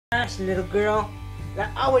ass, little girl.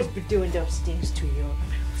 I'll always be doing those things to you.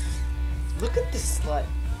 Look at this slut.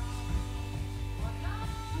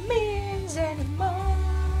 Men's anymore.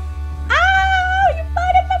 Ow! You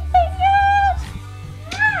biting my fingers!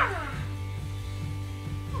 Ah!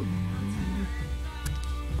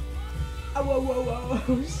 Oh, whoa, whoa,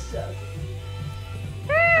 whoa. Suck.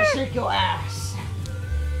 I'll shake your ass.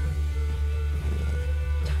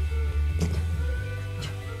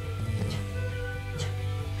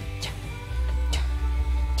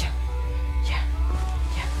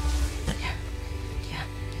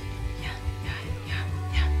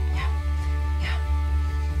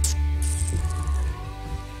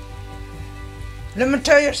 Let me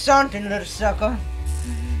tell you something, little sucker.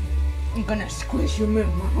 I'm gonna squish you with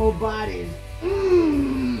my whole body.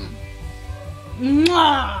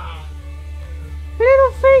 Mwah!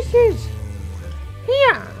 Little fishes.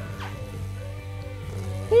 Yeah.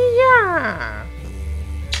 Yeah.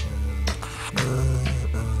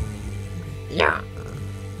 Yeah.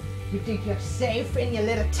 You think you're safe in your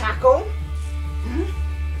little taco? Hmm?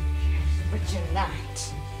 Yes, but you're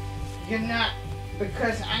not. You're not,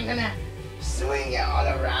 because I'm gonna swing you all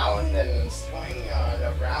around and swing you all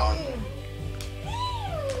around.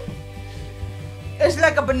 It's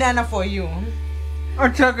like a banana for you. Oh,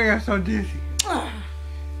 Tucker, you're so dizzy. Yeah.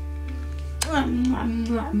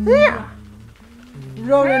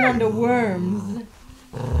 Rolling on the worms.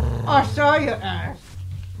 I saw your ass.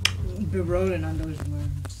 Be rolling on those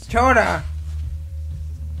worms. Toda.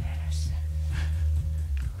 Yes.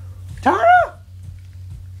 Tara?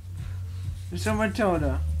 It's on my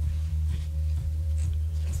Toda.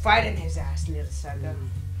 Fighting his ass, little sucker.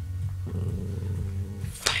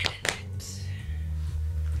 Fighting it.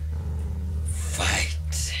 Fight.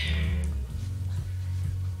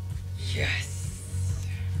 Yes.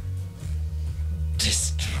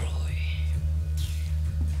 Destroy.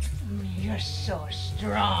 You're so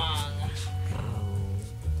strong.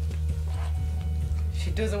 She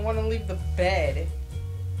doesn't want to leave the bed.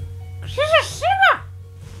 She's a simmer.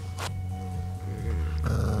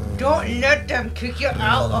 Don't let them kick you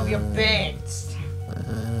out of your beds.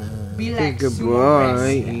 Be like Good sumo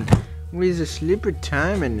boy. wrestler. With a slipper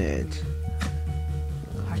time in it.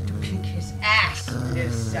 Have to kick his ass,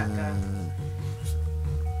 little sucker.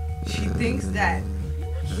 She thinks that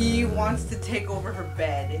he wants to take over her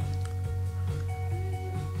bed.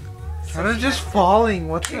 Toda's she just has to falling.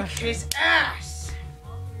 What the kick heck? his ass.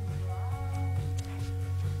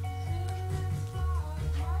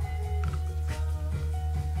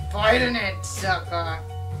 Fighting it, sucker.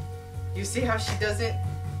 You see how she doesn't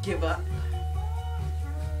give up?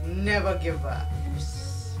 Never give up.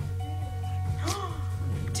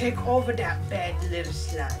 Take over that bed, little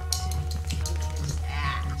slut. Kick his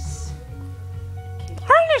ass. Kick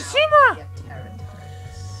Harley, Simmer! your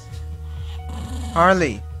territories.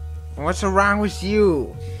 Harley, what's wrong with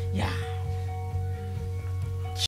you? Yeah.